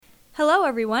Hello,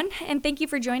 everyone, and thank you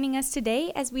for joining us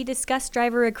today as we discuss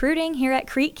driver recruiting here at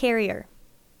Crete Carrier.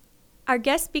 Our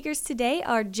guest speakers today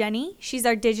are Jenny, she's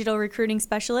our digital recruiting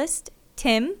specialist,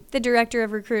 Tim, the director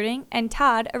of recruiting, and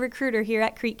Todd, a recruiter here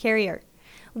at Crete Carrier.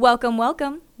 Welcome,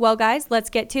 welcome. Well, guys,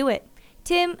 let's get to it.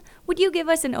 Tim, would you give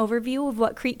us an overview of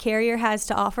what Crete Carrier has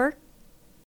to offer?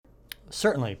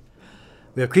 Certainly.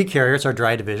 We have Crete Carrier, it's our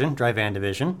dry van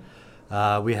division.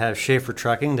 We have Shaffer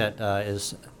Trucking that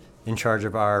is in charge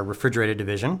of our refrigerated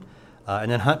division, and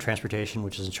then Hunt Transportation,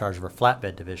 which is in charge of our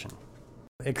flatbed division.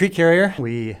 At Crete Carrier,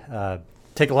 we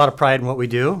take a lot of pride in what we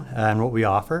do and what we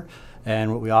offer.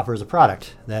 And what we offer is a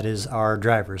product. That is our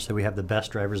drivers. So we have the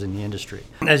best drivers in the industry.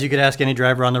 As you could ask any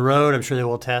driver on the road, I'm sure they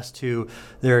will attest to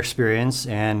their experience,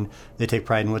 and they take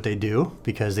pride in what they do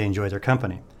because they enjoy their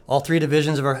company. All three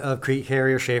divisions of Crete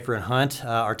Carrier, Shaffer, and Hunt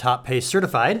are top pay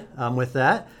certified. With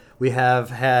that, we have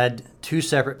had two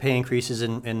separate pay increases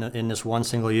in this one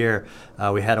single year.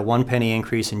 We had a 1 penny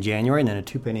increase in January and then a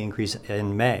 2 penny increase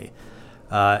in May.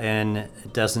 And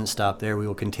it doesn't stop there. We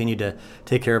will continue to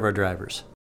take care of our drivers.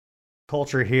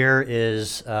 Culture here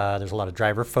is there's a lot of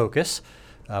driver focus.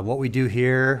 What we do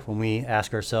here, when we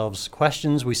ask ourselves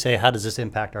questions, we say, how does this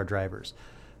impact our drivers?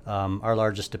 Our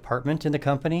largest department in the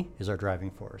company is our driving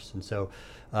force. And so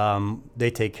they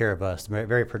take care of us. They're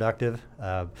very productive,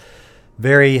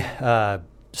 very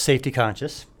safety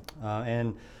conscious,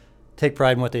 and take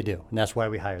pride in what they do. And that's why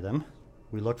we hire them.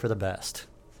 We look for the best.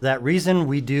 For that reason,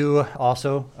 we do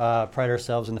also pride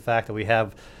ourselves in the fact that we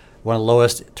have one of the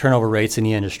lowest turnover rates in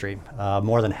the industry,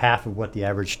 more than half of what the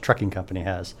average trucking company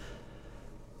has.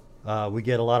 We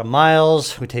get a lot of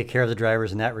miles. We take care of the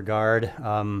drivers in that regard.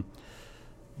 One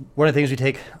of the things we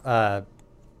take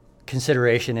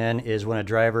consideration in is when a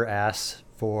driver asks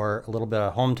for a little bit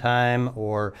of home time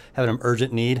or have an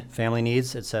urgent need, family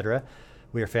needs, etc.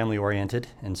 We are family oriented,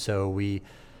 and so we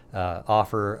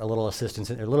offer a little assistance,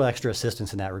 a little extra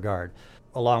assistance in that regard.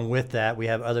 Along with that, we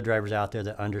have other drivers out there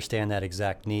that understand that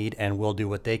exact need and will do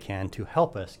what they can to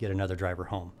help us get another driver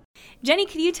home. Jenny,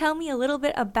 could you tell me a little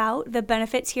bit about the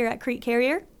benefits here at Crete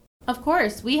Carrier? Of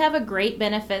course, we have a great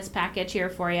benefits package here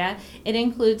for you. It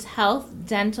includes health,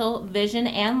 dental, vision,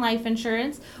 and life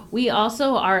insurance. We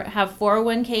also have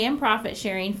 401k and profit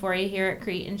sharing for you here at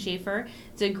Crete and Shaffer.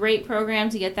 It's a great program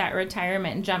to get that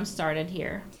retirement jump started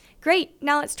here. Great.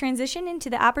 Now let's transition into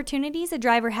the opportunities a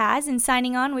driver has in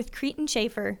signing on with Crete and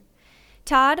Shaffer.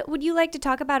 Todd, would you like to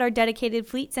talk about our dedicated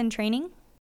fleets and training?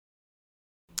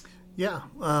 Yeah,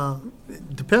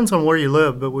 it depends on where you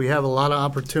live, but we have a lot of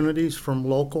opportunities from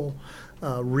local,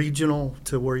 regional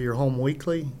to where you're home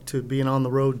weekly to being on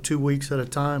the road 2 weeks at a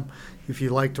time. If you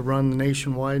like to run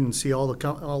nationwide and see all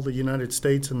the United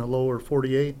States and the lower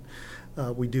 48,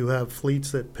 we do have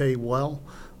fleets that pay well.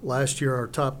 Last year, our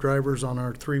top drivers on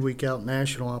our 3-week out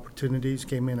national opportunities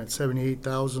came in at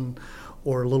 $78,000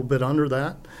 or a little bit under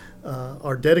that.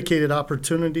 Our dedicated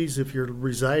opportunities, if you're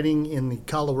residing in the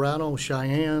Colorado,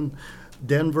 Cheyenne,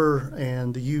 Denver,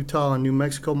 and the Utah and New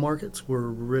Mexico markets,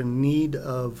 we're in need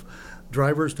of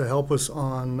drivers to help us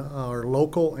on our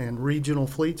local and regional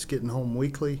fleets getting home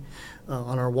weekly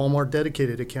on our Walmart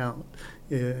dedicated account.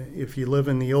 If you live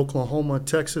in the Oklahoma,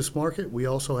 Texas market, we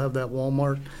also have that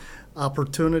Walmart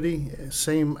opportunity,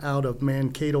 same out of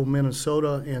Mankato,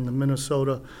 Minnesota, and the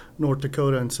Minnesota, North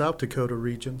Dakota, and South Dakota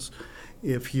regions.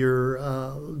 If you're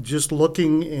just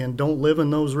looking and don't live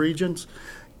in those regions,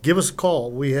 give us a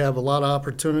call. We have a lot of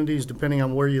opportunities depending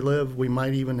on where you live. We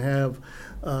might even have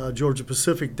Georgia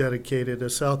Pacific dedicated, a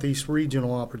Southeast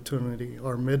regional opportunity,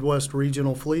 our Midwest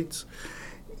regional fleets.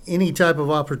 Any type of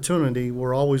opportunity,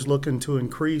 we're always looking to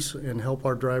increase and help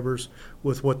our drivers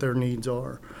with what their needs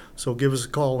are. So give us a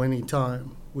call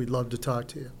anytime. We'd love to talk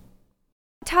to you.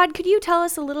 Todd, could you tell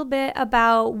us a little bit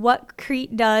about what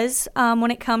Crete does when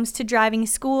it comes to driving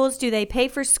schools? Do they pay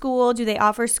for school? Do they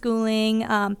offer schooling?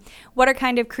 What are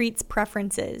kind of Crete's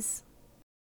preferences?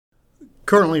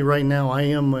 Currently, right now, I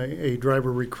am a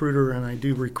driver recruiter, and I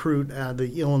do recruit at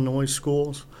the Illinois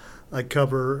schools. I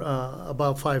cover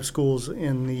about 5 schools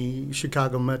in the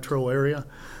Chicago metro area.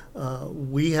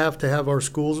 We have to have our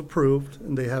schools approved,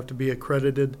 and they have to be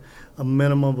accredited a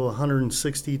minimum of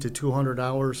 160 to 200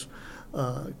 hours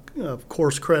of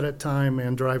course credit time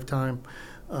and drive time.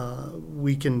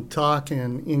 We can talk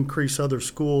and increase other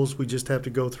schools. We just have to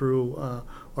go through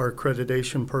our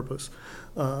accreditation purpose.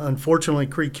 Unfortunately,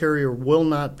 Crete Carrier will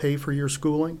not pay for your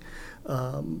schooling.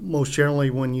 Most generally,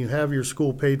 when you have your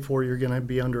school paid for, you're going to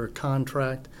be under a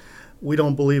contract. We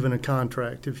don't believe in a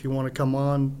contract. If you want to come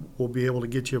on, we'll be able to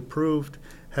get you approved,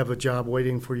 have a job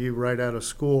waiting for you right out of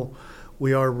school.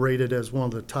 We are rated as one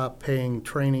of the top paying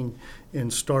training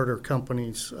and starter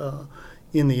companies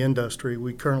in the industry.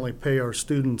 We currently pay our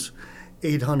students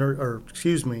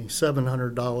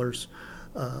 $700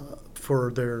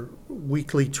 for their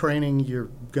weekly training. You're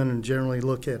going to generally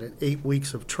look at 8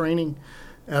 weeks of training.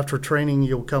 After training,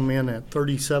 you'll come in at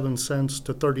 37 cents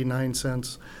to 39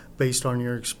 cents based on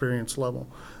your experience level.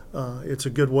 It's a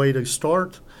good way to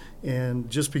start, and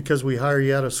just because we hire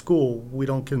you out of school, we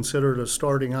don't consider it a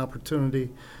starting opportunity.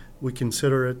 We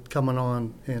consider it coming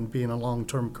on and being a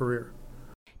long-term career.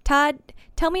 Todd,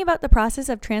 tell me about the process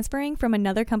of transferring from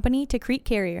another company to Crete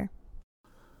Carrier.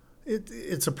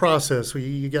 It's a process.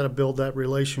 You got to build that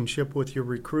relationship with your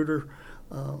recruiter.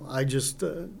 I just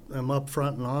am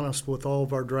upfront and honest with all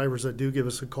of our drivers that do give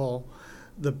us a call.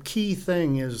 The key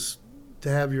thing is to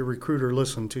have your recruiter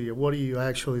listen to you. What are you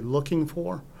actually looking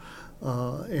for?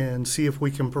 And see if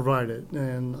we can provide it.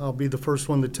 And I'll be the first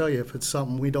one to tell you if it's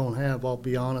something we don't have, I'll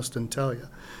be honest and tell you.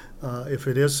 If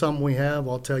it is something we have,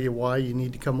 I'll tell you why you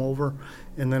need to come over.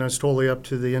 And then it's totally up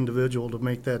to the individual to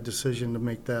make that decision, to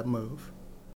make that move.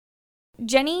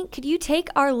 Jenny, could you take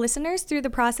our listeners through the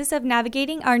process of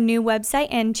navigating our new website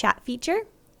and chat feature?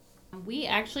 We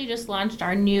actually just launched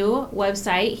our new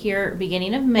website here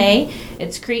beginning of May.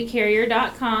 It's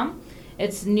CreteCarrier.com.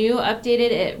 It's new,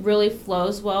 updated. It really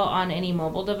flows well on any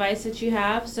mobile device that you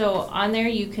have. So on there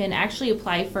you can actually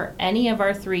apply for any of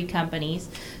our 3 companies.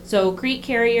 So Crete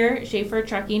Carrier, Shaffer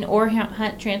Trucking, or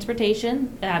Hunt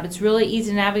Transportation. It's really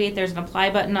easy to navigate. There's an apply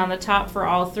button on the top for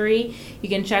all 3. You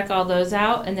can check all those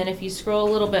out. And then if you scroll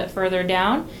a little bit further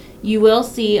down, you will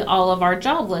see all of our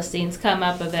job listings come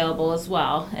up available as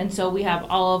well. And so we have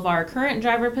all of our current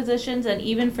driver positions, and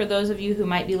even for those of you who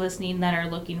might be listening that are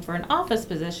looking for an office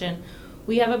position,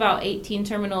 we have about 18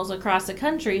 terminals across the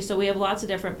country, so we have lots of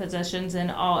different positions in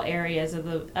all areas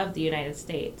of the United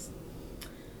States.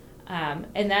 And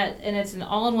it's an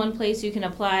all-in-one place you can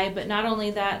apply, but not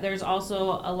only that, there's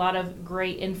also a lot of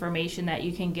great information that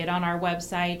you can get on our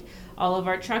website. All of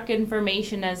our truck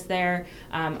information is there,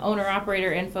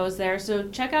 owner-operator info is there, so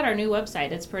check out our new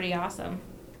website. It's pretty awesome.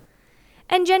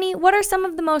 And Jenny, what are some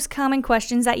of the most common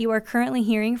questions that you are currently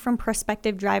hearing from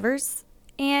prospective drivers?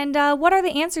 And what are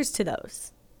the answers to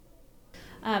those?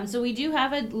 So we do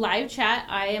have a live chat.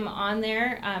 I am on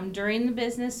there during the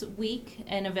business week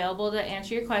and available to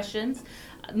answer your questions.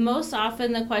 Most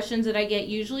often the questions that I get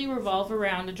usually revolve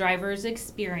around a driver's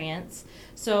experience.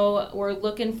 So we're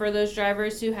looking for those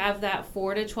drivers who have that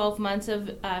 4 to 12 months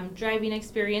of driving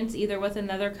experience, either with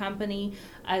another company.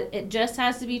 It just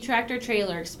has to be tractor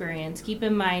trailer experience. Keep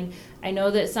in mind, I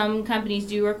know that some companies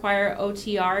do require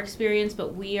OTR experience,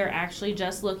 but we are actually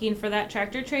just looking for that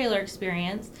tractor trailer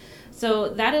experience. So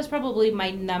that is probably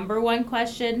my number one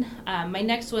question. My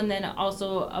next one then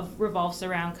also revolves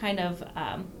around kind of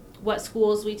what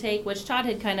schools we take, which Todd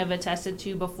had kind of attested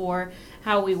to before,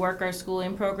 how we work our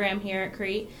schooling program here at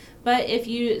Crete. But if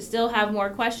you still have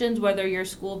more questions, whether your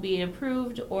school be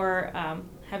approved or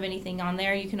have anything on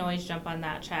there, you can always jump on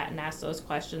that chat and ask those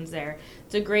questions there.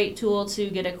 It's a great tool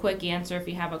to get a quick answer if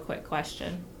you have a quick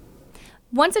question.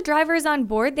 Once a driver is on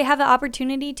board, they have the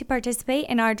opportunity to participate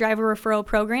in our driver referral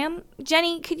program.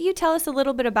 Jenny, could you tell us a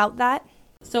little bit about that?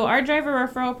 So our driver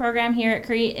referral program here at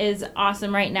Crete is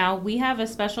awesome right now. We have a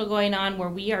special going on where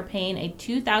we are paying a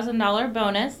 $2,000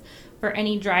 bonus for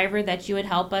any driver that you would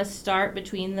help us start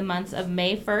between the months of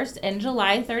May 1st and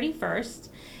July 31st.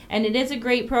 And it is a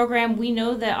great program. We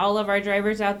know that all of our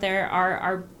drivers out there are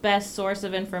our best source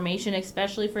of information,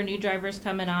 especially for new drivers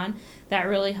coming on. That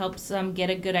really helps them get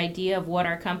a good idea of what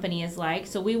our company is like.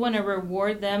 So we want to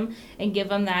reward them and give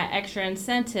them that extra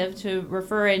incentive to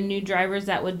refer in new drivers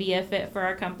that would be a fit for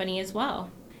our company as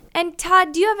well. And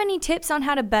Todd, do you have any tips on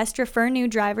how to best refer new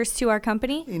drivers to our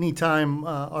company? Anytime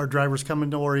our drivers come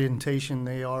into orientation,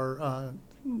 they are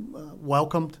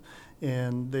welcomed.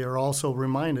 And they are also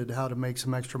reminded how to make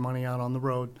some extra money out on the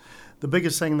road. The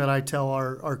biggest thing that I tell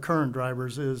our current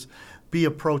drivers is be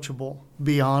approachable,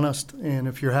 be honest, and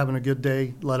if you're having a good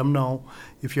day, let them know.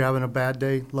 If you're having a bad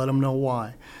day, let them know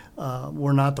why.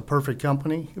 We're not the perfect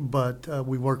company, but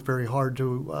we work very hard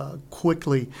to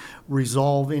quickly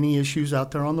resolve any issues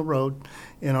out there on the road,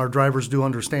 and our drivers do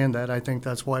understand that. I think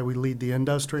that's why we lead the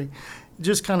industry.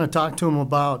 Just kind of talk to them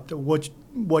about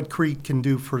what Crete can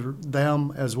do for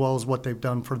them as well as what they've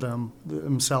done for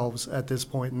themselves at this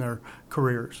point in their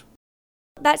careers.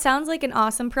 That sounds like an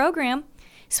awesome program.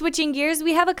 Switching gears,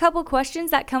 we have a couple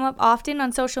questions that come up often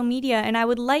on social media, and I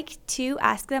would like to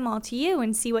ask them all to you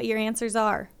and see what your answers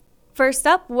are. First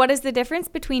up, what is the difference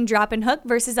between drop and hook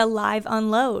versus a live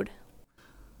unload?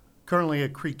 Currently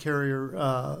at Crete Carrier,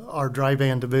 our dry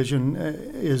van division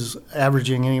is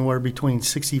averaging anywhere between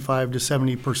 65 to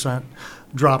 70%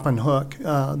 drop and hook.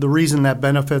 The reason that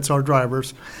benefits our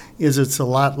drivers is it's a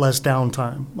lot less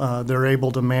downtime. They're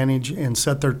able to manage and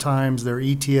set their times, their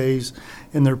ETAs,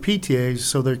 and their PTAs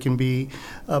so they can be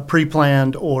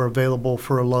pre-planned or available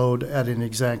for a load at an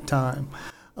exact time.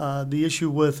 The issue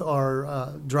with our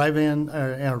our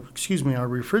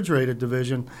refrigerated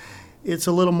division, it's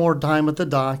a little more time at the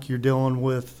dock. You're dealing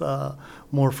with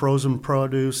more frozen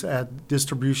produce at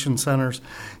distribution centers.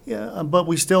 Yeah, but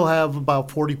we still have about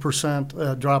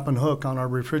 40% drop and hook on our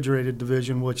refrigerated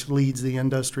division, which leads the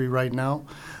industry right now,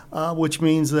 which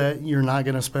means that you're not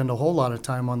going to spend a whole lot of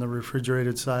time on the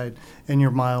refrigerated side, and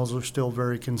your miles are still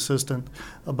very consistent,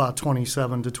 about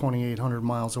 27 to 2,800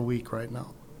 miles a week right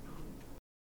now.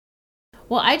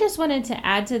 Well, I just wanted to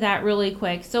add to that really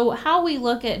quick. So how we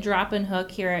look at drop and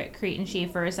hook here at Crete and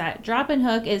Shaffer is that drop and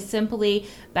hook is simply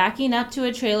backing up to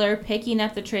a trailer, picking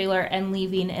up the trailer and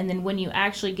leaving, and then when you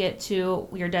actually get to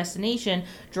your destination,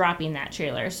 dropping that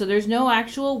trailer. So there's no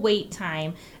actual wait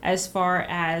time as far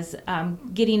as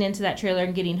getting into that trailer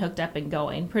and getting hooked up and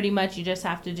going. Pretty much you just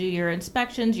have to do your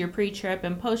inspections, your pre-trip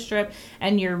and post-trip,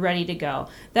 and you're ready to go.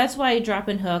 That's why drop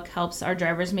and hook helps our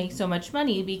drivers make so much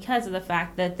money, because of the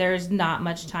fact that there's not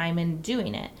much time in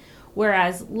doing it.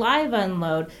 Whereas live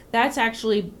unload, that's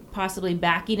actually possibly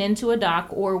backing into a dock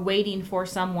or waiting for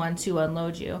someone to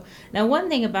unload you. Now, one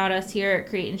thing about us here at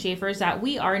Crete and Shaffer is that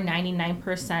we are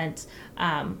 99%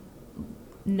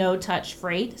 no-touch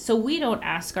freight, so we don't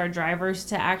ask our drivers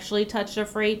to actually touch the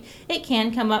freight. It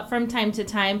can come up from time to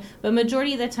time, but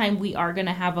majority of the time we are going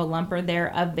to have a lumper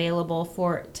there available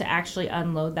to actually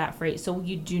unload that freight, so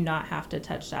you do not have to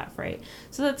touch that freight.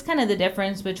 So that's kind of the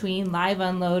difference between live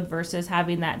unload versus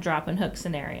having that drop and hook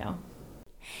scenario.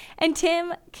 And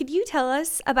Tim, could you tell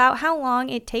us about how long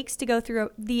it takes to go through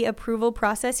the approval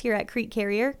process here at Crete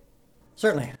Carrier?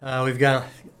 Certainly. We've got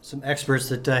some experts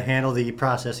that handle the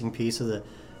processing piece of the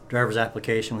driver's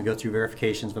application. We go through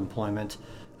verifications of employment.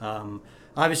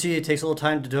 Obviously, it takes a little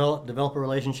time to develop a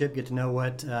relationship, get to know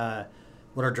what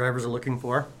our drivers are looking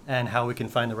for and how we can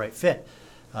find the right fit.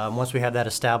 Once we have that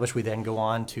established, we then go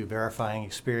on to verifying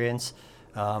experience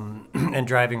and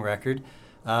driving record.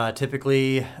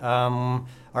 Typically, our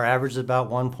average is about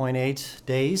 1.8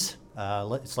 days.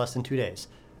 It's less than 2 days.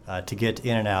 To get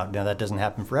in and out. Now, that doesn't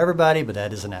happen for everybody, but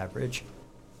that is an average.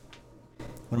 We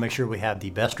want to make sure we have the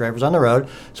best drivers on the road,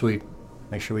 so we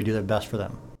make sure we do their best for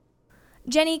them.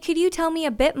 Jenny, could you tell me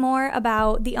a bit more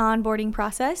about the onboarding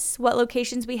process, what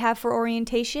locations we have for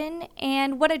orientation,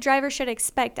 and what a driver should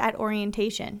expect at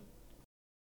orientation?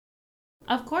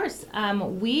 Of course.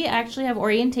 We actually have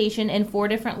orientation in 4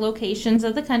 different locations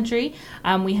of the country.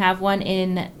 We have one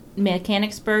in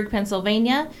Mechanicsburg,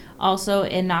 Pennsylvania, also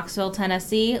in Knoxville,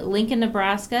 Tennessee, Lincoln,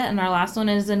 Nebraska, and our last one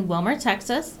is in Wilmer,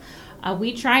 Texas.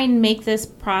 We try and make this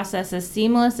process as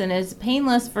seamless and as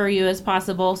painless for you as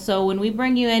possible. So when we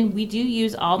bring you in, we do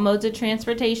use all modes of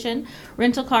transportation.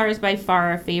 Rental car is by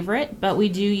far our favorite, but we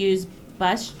do use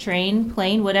bus, train,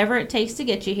 plane, whatever it takes to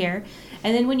get you here.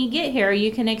 And then when you get here,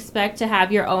 you can expect to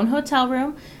have your own hotel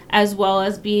room, as well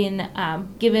as being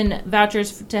given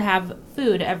vouchers to have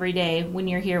food every day when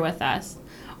you're here with us.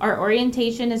 Our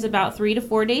orientation is about 3 to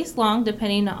 4 days long,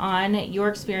 depending on your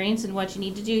experience and what you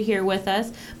need to do here with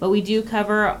us. But we do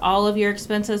cover all of your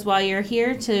expenses while you're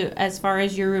here, as far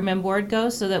as your room and board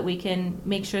goes, so that we can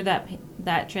make sure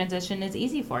that transition is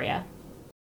easy for you.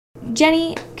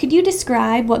 Jenny, could you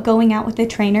describe what going out with a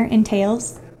trainer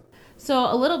entails?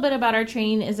 So a little bit about our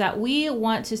training is that we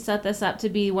want to set this up to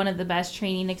be one of the best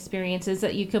training experiences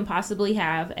that you can possibly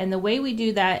have. And the way we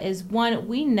do that is, one,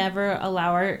 we never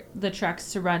allow the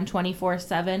trucks to run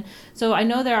 24/7. So I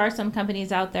know there are some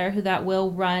companies out there that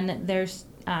will run their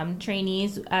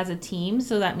trainees as a team.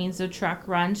 So that means the truck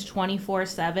runs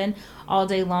 24/7 all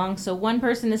day long. So one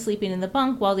person is sleeping in the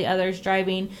bunk while the other is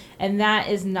driving. And that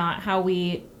is not how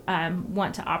we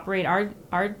want to operate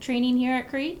our training here at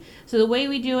Crete. So the way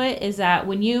we do it is that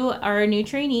when you are a new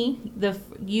trainee,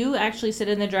 you actually sit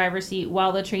in the driver's seat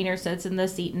while the trainer sits in the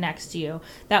seat next to you.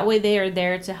 That way they are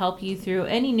there to help you through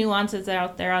any nuances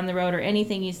out there on the road or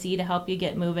anything you see to help you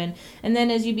get moving. And then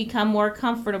as you become more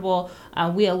comfortable,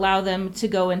 we allow them to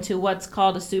go into what's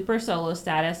called a super solo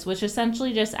status, which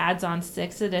essentially just adds on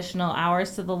 6 additional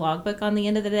hours to the logbook on the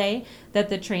end of the day that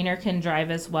the trainer can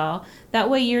drive as well. That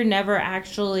way you're never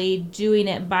actually doing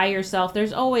it by yourself.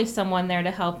 There's always someone there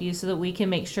to help you so that we can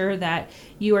make sure that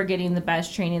you are getting the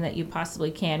best training that you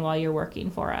possibly can while you're working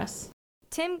for us.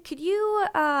 Tim, could you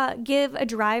give a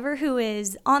driver who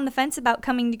is on the fence about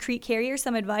coming to Crete Carrier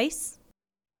some advice?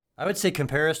 I would say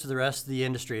compare us to the rest of the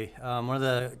industry. One of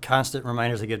the constant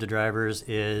reminders I give to drivers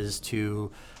is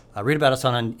to read about us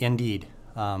on Indeed.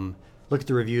 Look at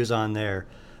the reviews on there.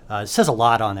 It says a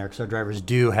lot on there because our drivers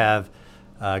do have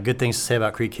good things to say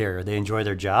about Crete Carrier. They enjoy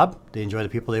their job. They enjoy the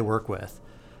people they work with.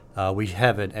 We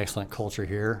have an excellent culture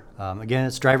here. Again,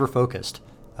 it's driver focused.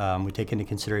 We take into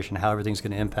consideration how everything's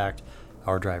going to impact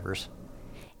our drivers.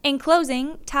 In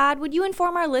closing, Todd, would you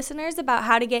inform our listeners about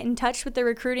how to get in touch with the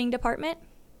recruiting department?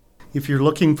 If you're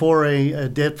looking for a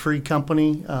debt-free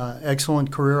company, excellent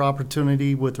career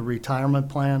opportunity with a retirement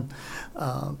plan,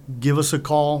 give us a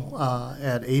call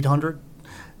at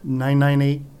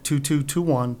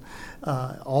 800-998-2221.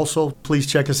 Also, please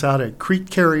check us out at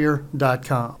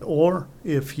CreteCarrier.com. Or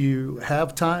if you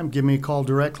have time, give me a call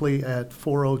directly at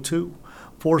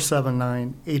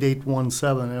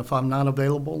 402-479-8817. If I'm not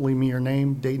available, leave me your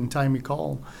name, date and time you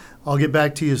called. I'll get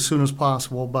back to you as soon as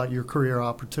possible about your career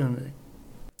opportunity.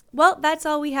 Well, that's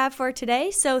all we have for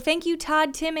today. So thank you,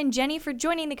 Todd, Tim, and Jenny for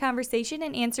joining the conversation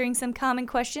and answering some common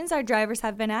questions our drivers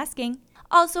have been asking.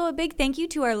 Also, a big thank you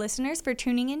to our listeners for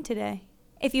tuning in today.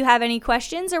 If you have any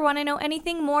questions or want to know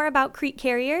anything more about Crete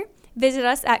Carrier, visit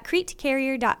us at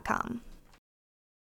CreteCarrier.com.